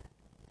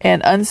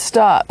and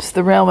unstops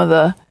the realm of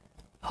the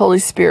Holy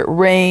Spirit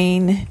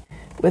reign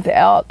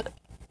without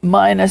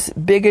minus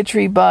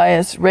bigotry,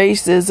 bias,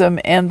 racism,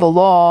 and the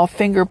law,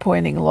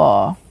 finger-pointing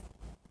law.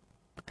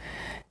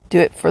 Do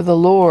it for the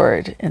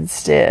Lord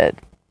instead.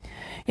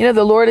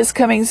 The Lord is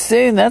coming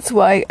soon. That's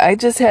why I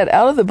just had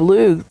out of the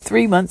blue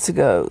 3 months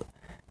ago,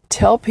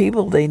 tell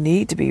people they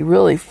need to be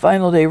really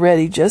final day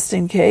ready just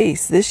in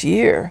case this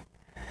year.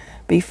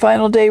 Be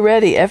final day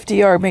ready.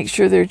 FDR, make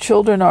sure their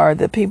children are,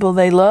 the people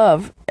they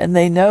love and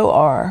they know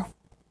are.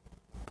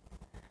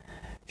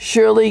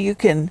 Surely you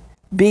can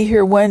be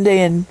here one day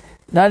and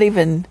not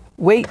even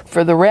wait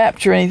for the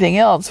rapture or anything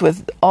else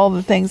with all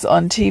the things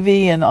on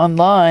TV and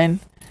online,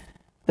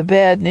 the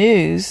bad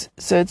news.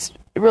 So it's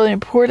really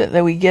important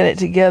that we get it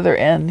together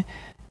and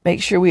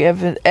make sure we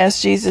have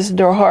asked Jesus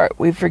into our heart.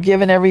 We've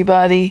forgiven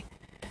everybody,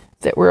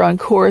 that we're on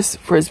course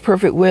for his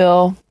perfect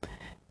will,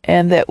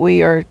 and that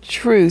we are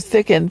true,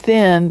 thick and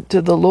thin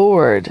to the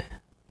Lord.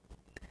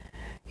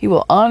 He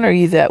will honor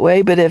you that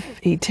way, but if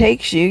he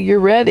takes you, you're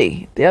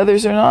ready. The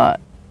others are not.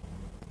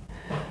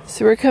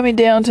 So we're coming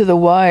down to the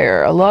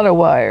wire, a lot of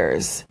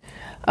wires.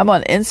 I'm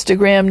on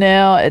Instagram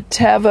now at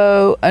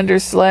Taveau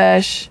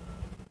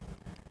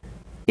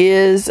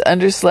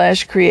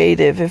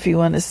 _is_creative if you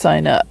want to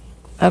sign up.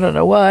 I don't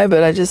know why,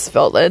 but I just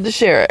felt led to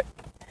share it.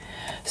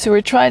 So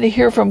we're trying to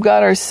hear from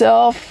God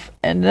ourselves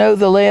and know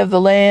the lay of the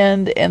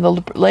land, and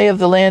the lay of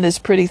the land is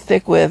pretty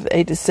thick with, I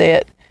hate to say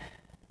it,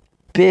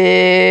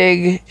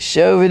 big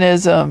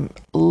chauvinism,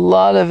 a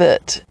lot of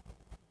it.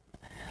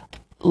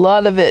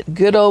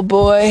 Good old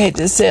boy, hate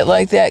to say it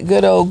like that,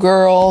 good old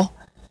girl,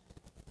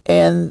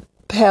 and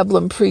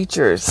pablum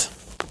preachers.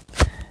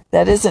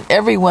 That isn't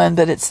everyone,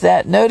 but it's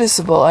that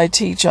noticeable. I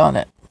teach on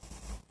it.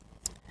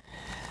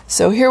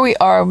 So here we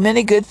are,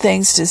 many good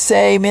things to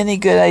say, many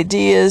good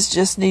ideas,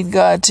 just need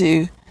God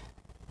to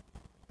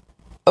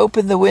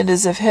open the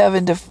windows of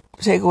heaven to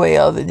take away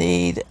all the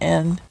need,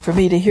 and for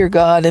me to hear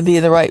God and be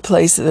in the right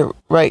place at the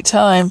right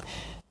time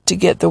to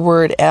get the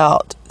word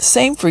out.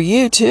 Same for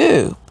you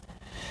too.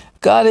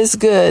 God is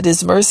good.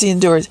 His mercy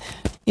endures.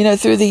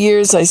 Through the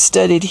years I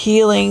studied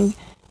healing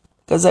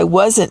because I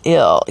wasn't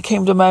ill. It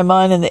came to my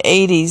mind in the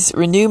 80s.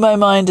 Renew my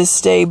mind to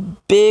stay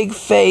big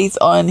faith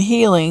on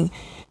healing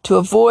to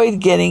avoid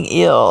getting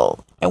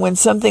ill. And when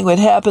something would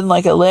happen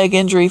like a leg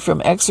injury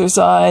from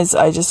exercise,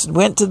 I just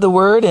went to the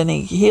word and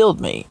he healed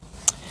me.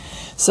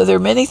 So there are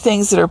many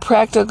things that are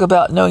practical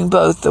about knowing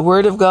both the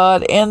word of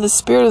God and the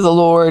Spirit of the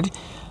Lord.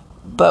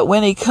 But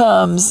when he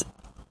comes,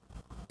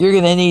 you're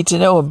going to need to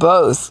know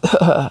both.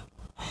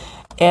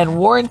 And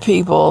warn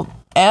people,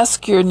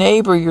 ask your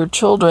neighbor, your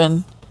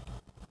children,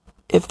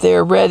 if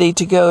they're ready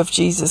to go if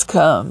Jesus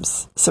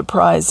comes,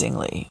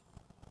 surprisingly.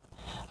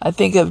 I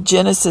think of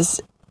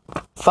Genesis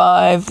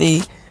 5,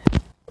 the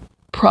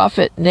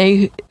prophet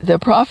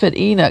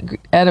Enoch,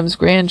 Adam's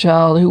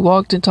grandchild, who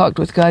walked and talked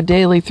with God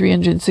daily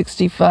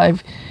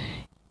 365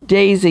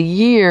 days a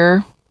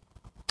year.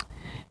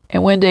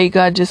 And one day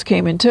God just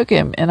came and took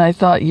him. And I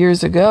thought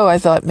years ago,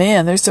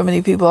 man, there's so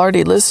many people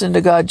already listening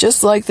to God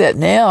just like that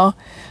now.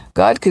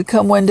 God could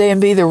come one day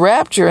and be the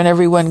rapture and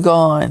everyone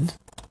gone.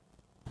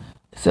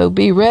 So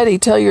be ready.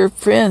 Tell your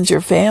friends, your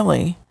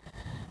family.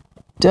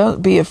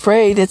 Don't be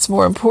afraid. It's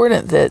more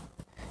important that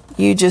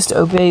you just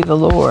obey the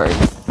Lord.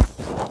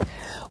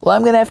 Well,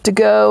 I'm going to have to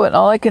go, and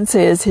all I can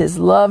say is his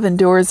love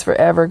endures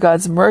forever.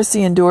 God's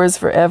mercy endures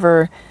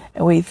forever.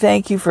 And we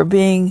thank you for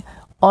being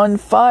on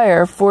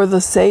fire for the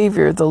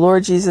Savior, the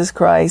Lord Jesus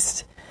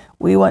Christ.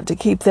 We want to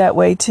keep that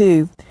way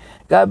too.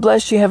 God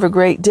bless you. Have a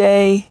great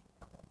day.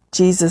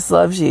 Jesus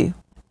loves you.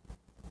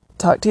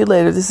 Talk to you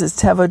later. This is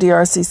Taveau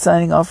DRC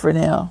signing off for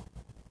now.